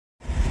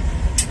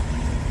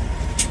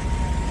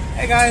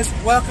Hey guys,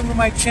 welcome to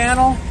my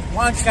channel.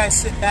 Why don't you guys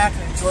sit back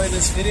and enjoy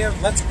this video?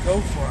 Let's go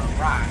for a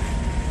ride.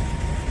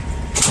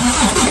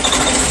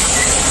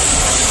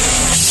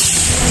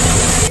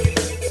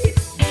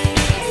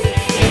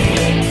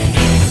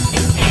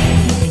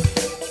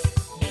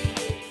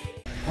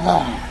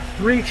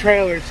 Three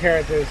trailers here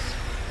at this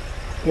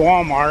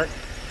Walmart,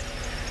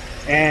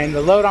 and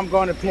the load I'm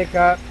going to pick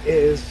up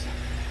is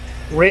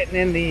written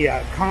in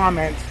the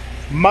comments: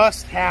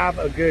 must have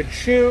a good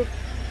chute,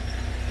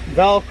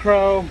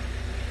 Velcro,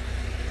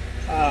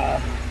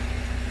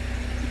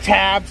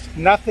 tabs,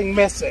 nothing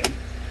missing.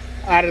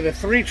 Out of the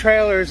three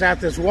trailers at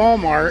this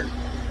Walmart,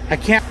 I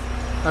can't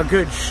a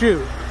good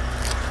chute.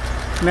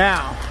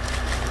 Now,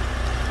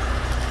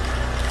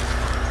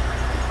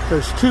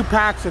 there's 2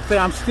 packs of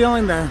things. I'm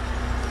stealing the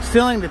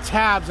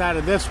tabs out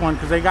of this one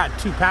because they got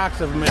 2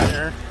 packs of them in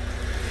there.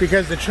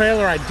 Because the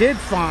trailer I did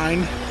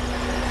find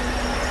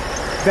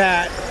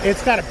that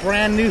it's got a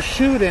brand new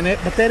chute in it,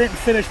 but they didn't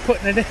finish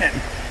putting it in.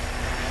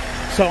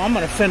 So I'm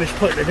gonna finish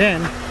putting it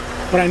in,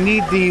 but I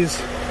need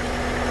these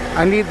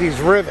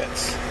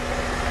rivets.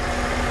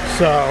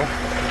 So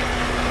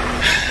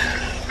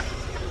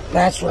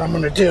that's what I'm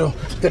gonna do.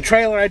 The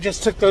trailer I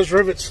just took those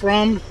rivets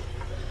from,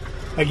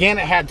 again,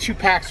 it had 2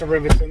 packs of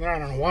rivets in there. I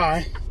don't know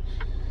why,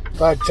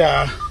 but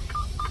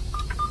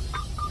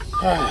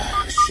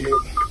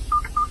shoot,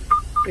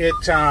 it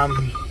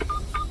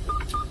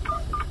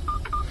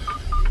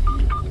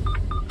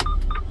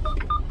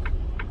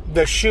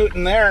the chute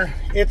in there,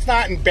 it's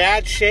not in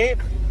bad shape,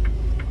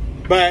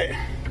 but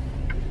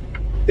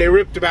they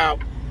ripped about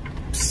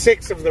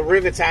 6 of the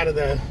rivets out of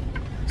the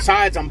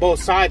sides on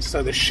both sides,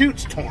 so the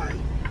chute's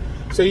torn.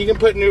 So you can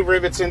put new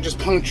rivets in, just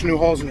punch new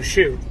holes in the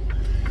chute.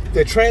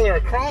 The trailer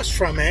across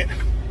from it,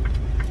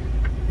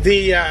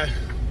 the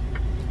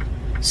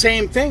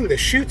same thing, the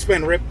chute's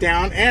been ripped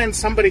down and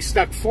somebody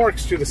stuck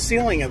forks through the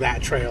ceiling of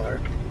that trailer.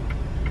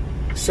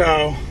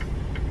 So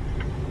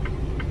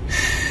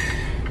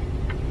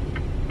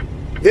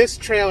this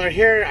trailer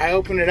here, I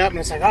opened it up and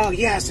it's like, oh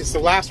yes, it's the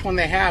last one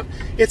they have.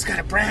 It's got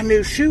a brand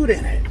new chute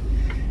in it.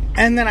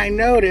 And then I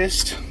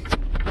noticed,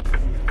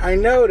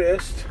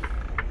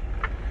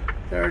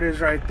 there it is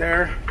right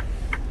there.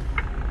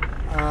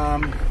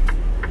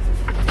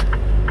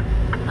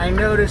 I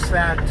noticed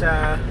that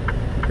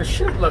the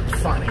chute looked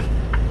funny.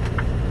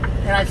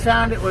 And I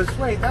found it was,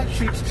 wait, that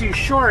chute's too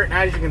short. And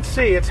as you can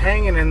see, it's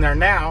hanging in there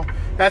now.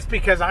 That's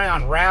because I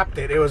unwrapped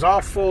it. It was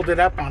all folded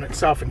up on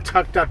itself and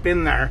tucked up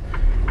in there,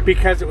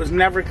 because it was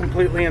never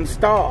completely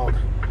installed.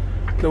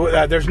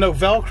 There's no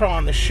Velcro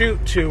on the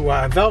chute to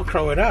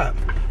Velcro it up.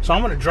 So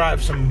I'm going to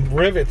drive some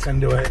rivets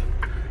into it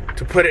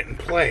to put it in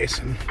place.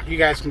 And you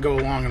guys can go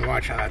along and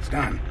watch how that's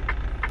done.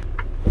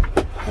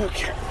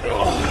 Okay.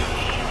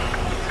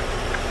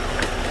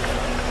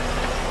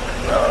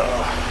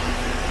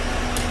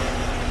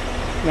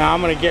 Now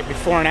I'm going to get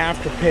before and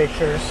after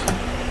pictures,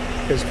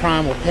 because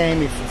Prime will pay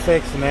me for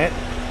fixing it.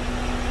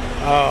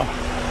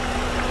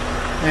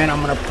 And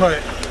I'm going to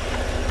put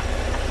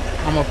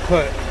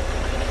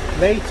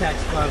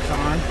latex gloves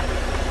on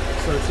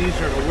so it's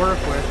easier to work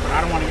with, but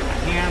I don't want to get my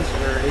hands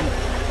dirty,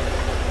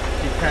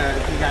 because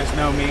you guys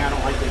know me, I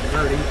don't like getting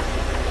dirty.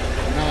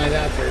 And not only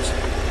that, I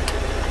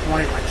don't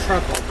want to get my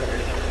truck all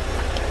dirty.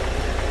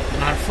 I'm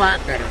not a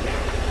flatbedder now.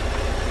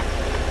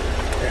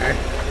 Okay?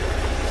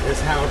 This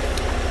is how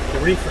the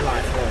reefer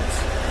life works.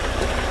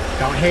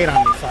 Don't hate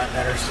on me,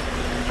 flatbedders.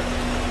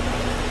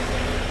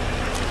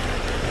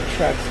 The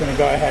truck's going to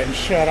go ahead and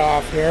shut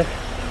off here.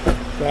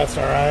 That's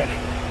alright.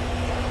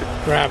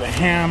 Grab a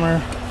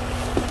hammer.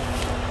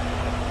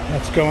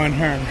 Let's go in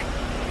here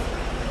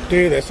and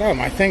do this. Oh,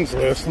 my thing's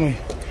loose. Let me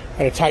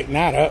try to tighten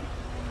that up.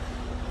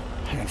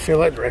 I can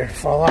feel it ready to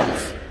fall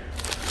off.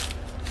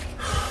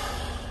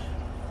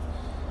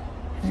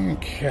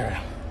 Okay.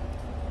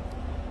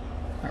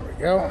 There we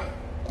go.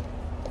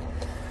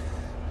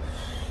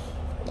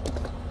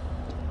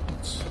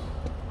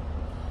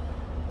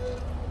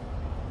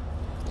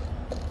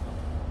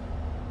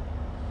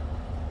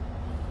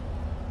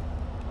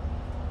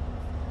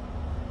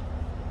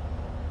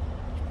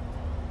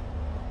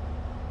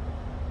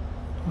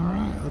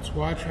 Alright, let's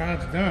watch how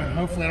it's done.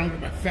 Hopefully I don't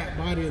get my fat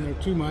body in there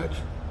too much.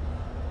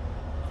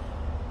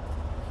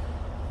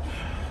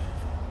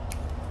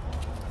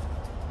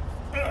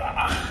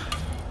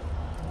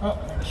 Oh,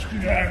 got a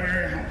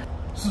screwdriver.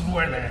 This is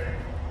where the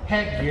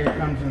head gear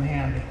comes in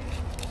handy.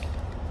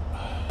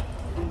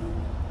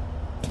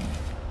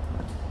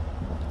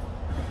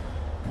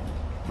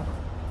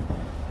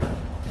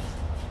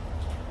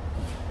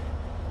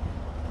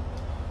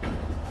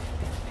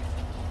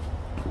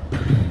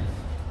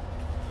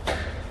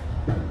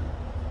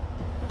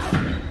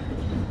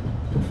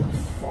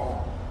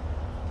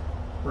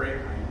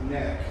 Break my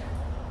neck.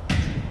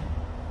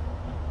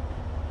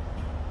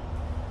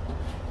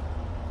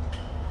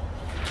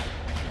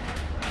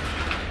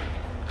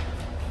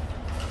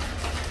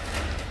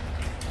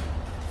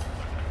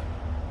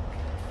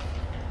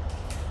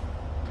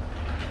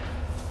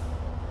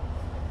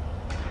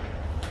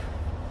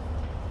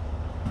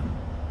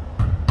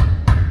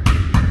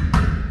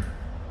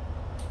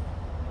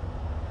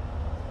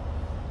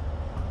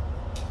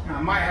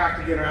 I might have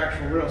to get an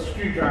actual real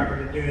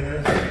screwdriver to do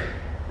this.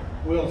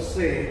 We'll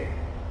see.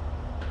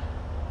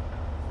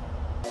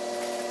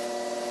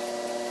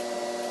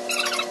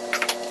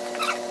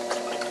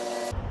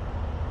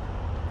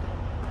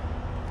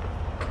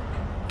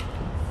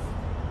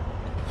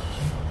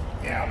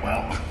 Yeah,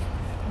 well,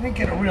 I didn't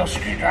get a real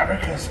screwdriver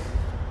because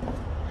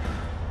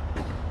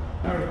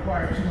that would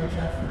require too much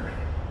effort.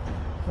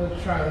 So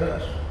let's try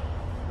this.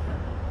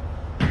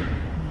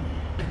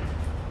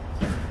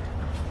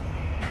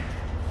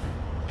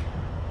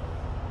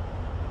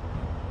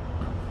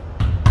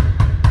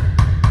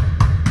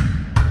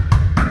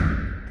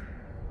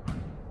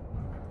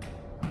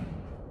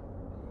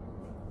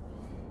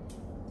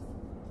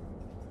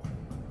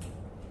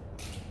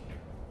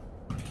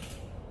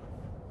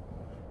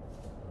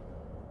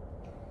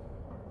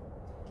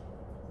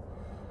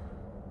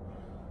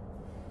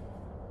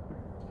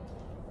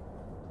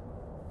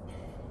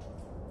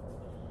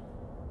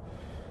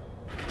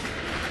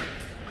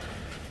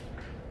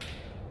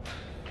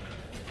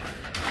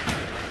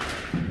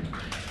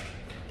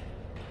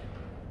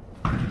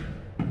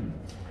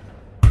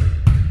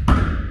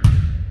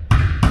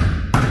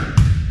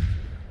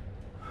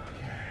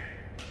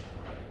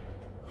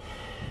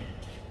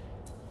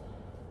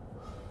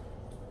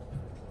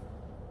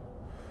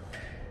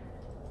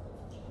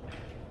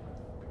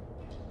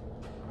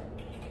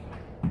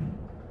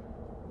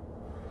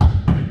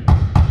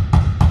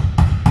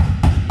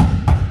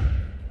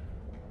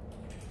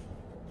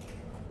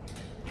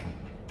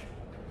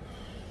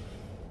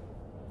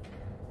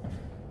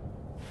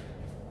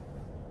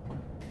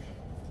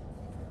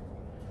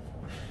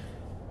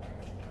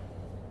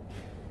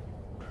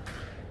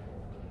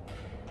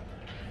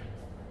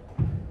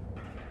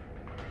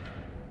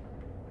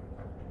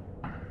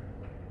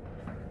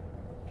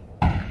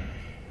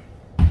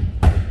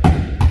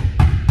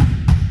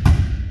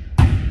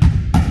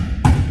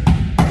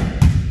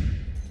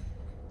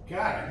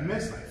 God, I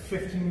missed like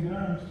 15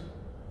 times.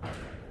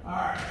 All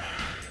right.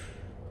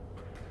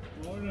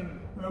 Morning.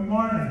 Good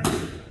morning.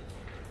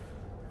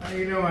 How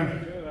you doing?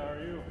 Good, how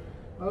are you?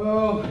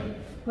 Oh,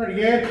 pretty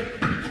good.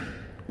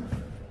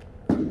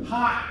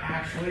 Hot,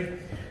 actually.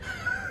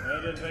 Well,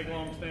 it didn't take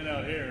long staying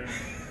out here.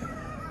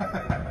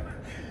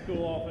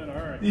 Cool off in a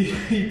hurry.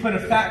 You put a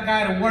fat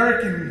guy to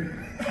work and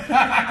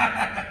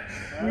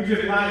we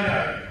just lined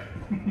up.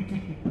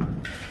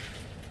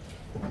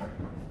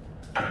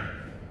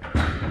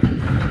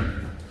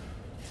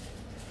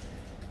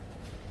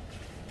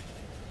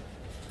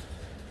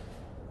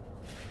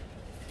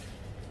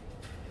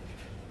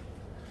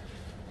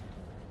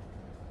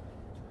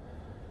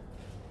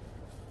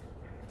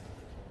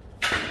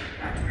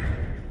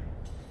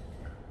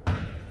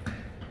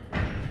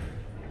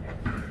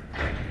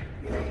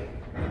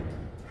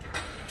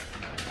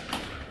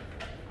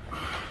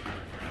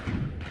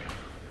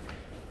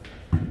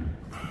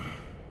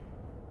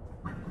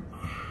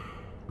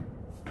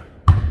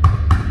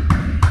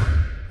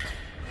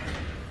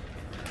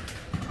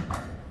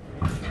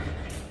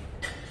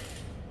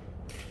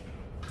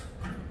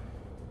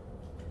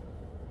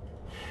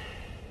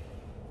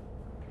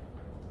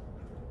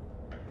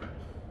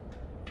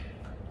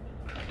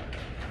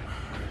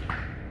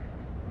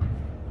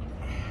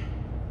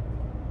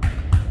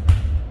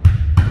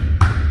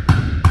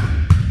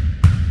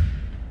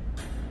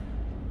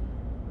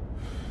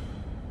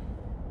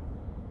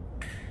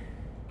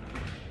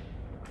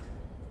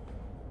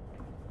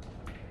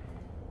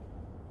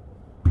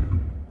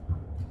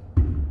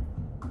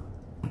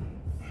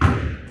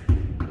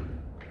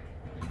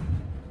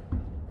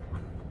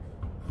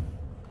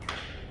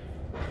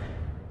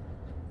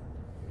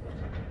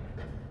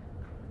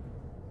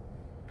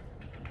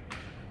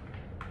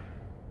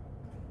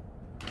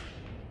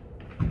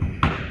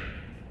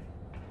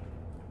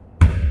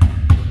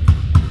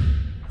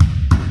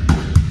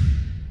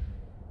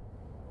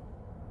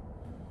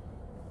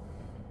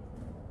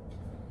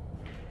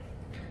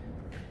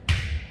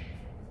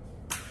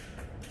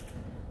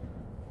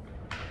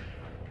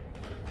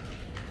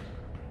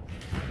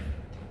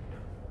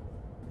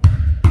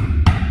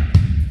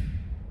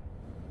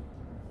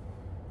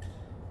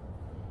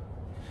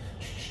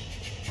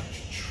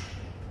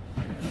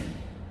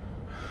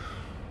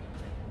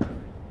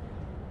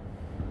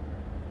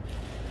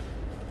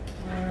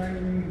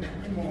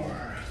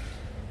 More.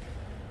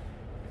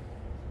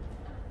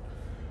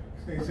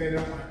 They say they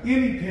don't want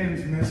any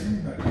pins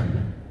missing, but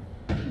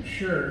I'm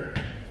sure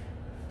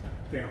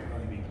they don't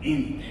really need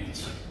any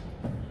pins.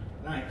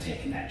 But I ain't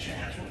taking that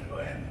chance. We'll go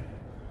ahead and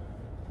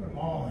put them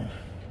all in.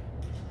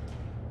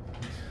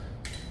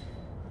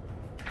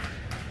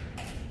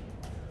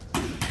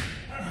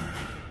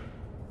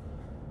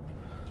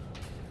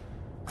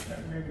 That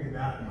may be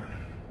that one.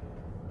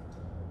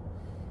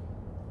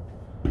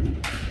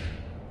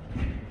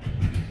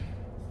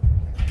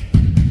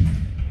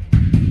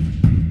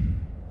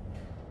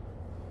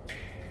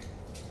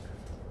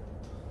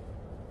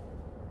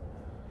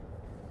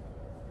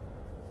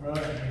 Right,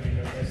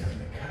 maybe I guess I'm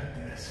gonna cut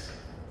this.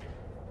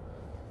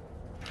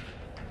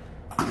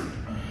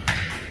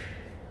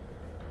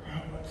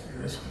 Let's do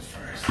this one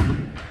first.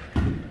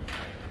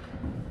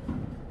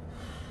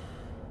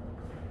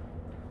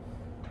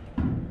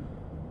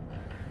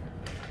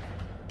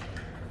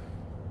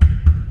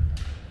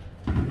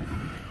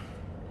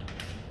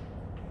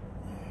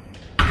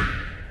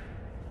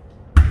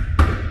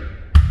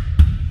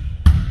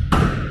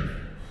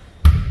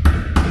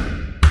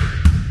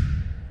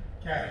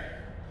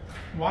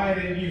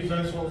 didn't use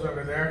those holes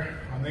over there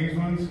on these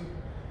ones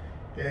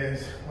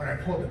is when I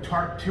pulled the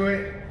tarp to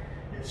it,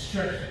 it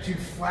stretched too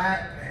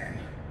flat, and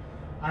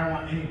I don't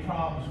want any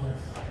problems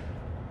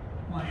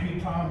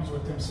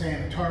with them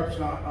saying the tarp's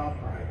not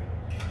upright.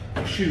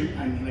 The chute,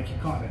 I mean, they keep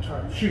calling it a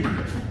tarp, chute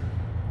is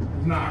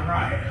not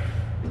right.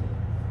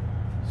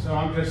 So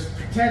I'm just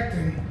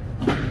protecting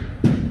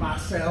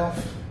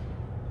myself.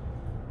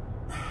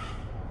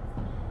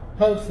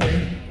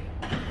 Hopefully,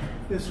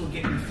 this will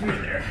get me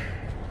through there.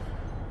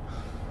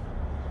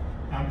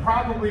 I'm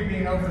probably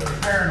being overly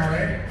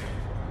paranoid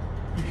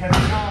because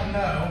we all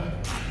know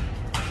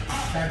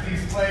that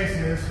these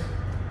places,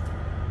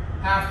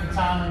 half the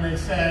time when they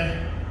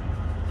say,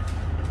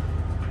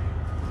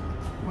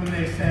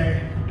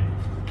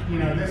 you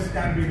know, this has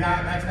got to be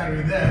that, that's got to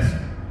be this,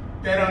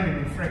 they don't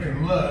even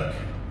freaking look.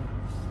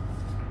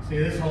 See,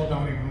 this hole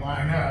don't even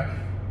line up.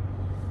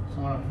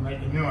 So I want to make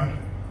a new one.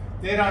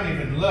 They don't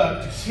even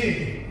look to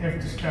see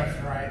if the stuff's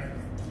right.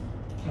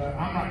 But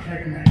I'm not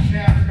checking that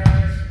shaft,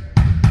 guys.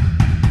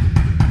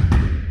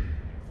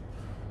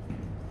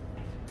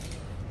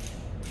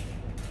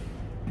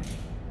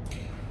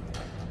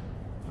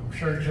 I'm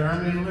sure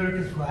Jeremy and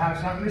Lucas will have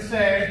something to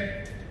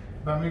say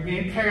about me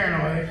being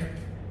paranoid.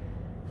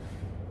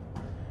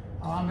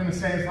 All I'm going to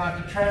say is lock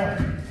your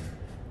trailer.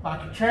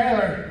 Lock your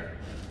trailer.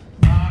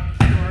 Lock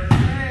your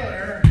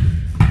trailer.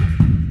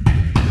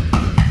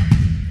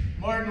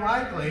 More than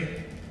likely,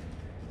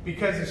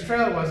 because this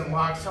trailer wasn't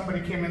locked, somebody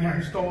came in here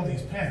and stole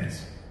these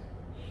pins.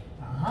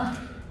 How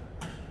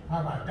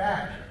about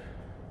that,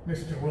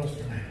 Mr.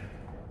 Wilsterman?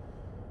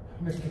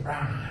 Mr.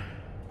 Brownheim.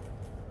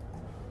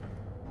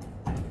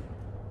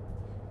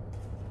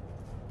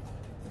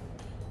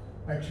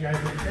 Bet you guys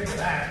didn't think of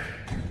that.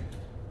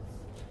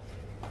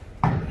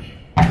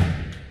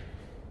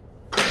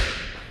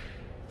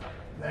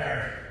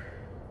 There.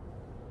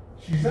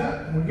 She's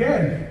up. We're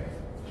good.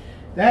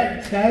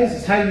 That, guys,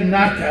 is how you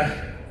not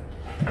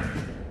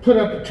put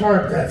up a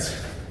tarp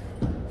that's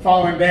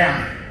falling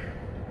down.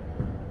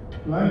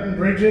 London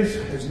bridges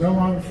is no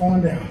longer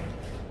falling down.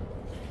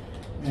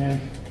 And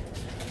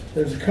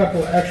there's a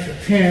couple of extra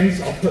pins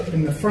I'll put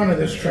in the front of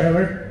this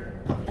trailer.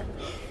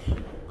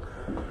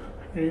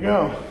 There you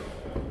go.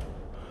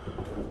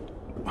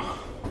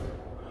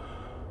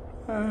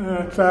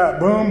 That's that.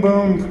 Boom,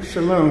 boom,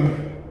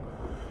 shalom.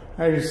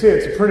 As you see,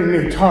 it's a pretty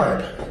new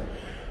tarp.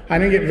 I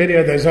didn't get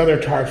video of those other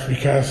tarps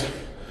because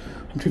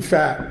I'm too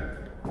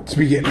fat to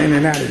be getting in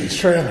and out of these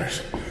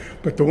trailers.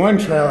 But the one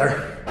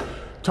trailer,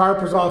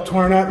 tarp was all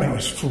torn up and it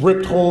was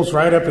ripped holes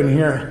right up in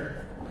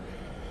here.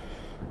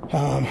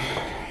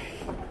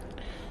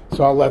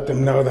 So I'll let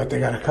them know that they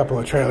got a couple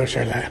of trailers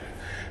here that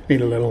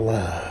need a little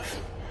love.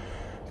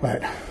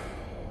 But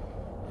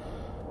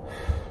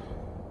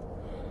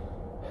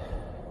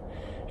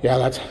yeah,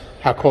 that's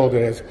how cold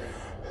it is.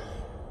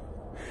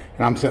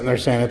 And I'm sitting there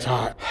saying it's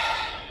hot.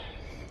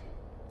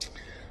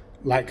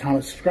 Like,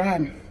 comment,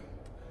 subscribe.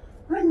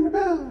 Ring the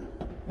bell.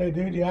 Hey,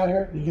 dude, you out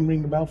here? You can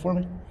ring the bell for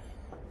me?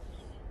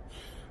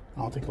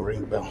 I don't think we'll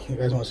ring the bell. You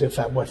guys want to see a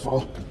fat boy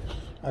fall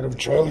out of a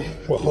trailer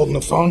while holding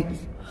the phone?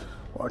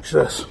 Watch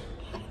this.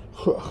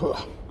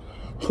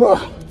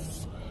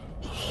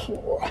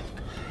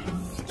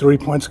 3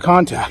 points of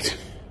contact.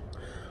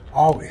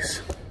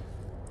 Always.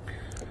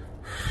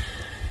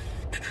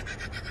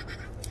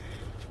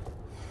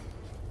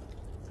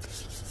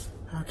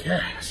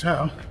 Okay,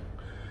 so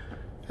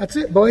that's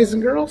it, boys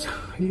and girls.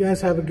 You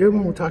guys have a good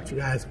one. We'll talk to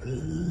you guys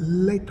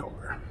later.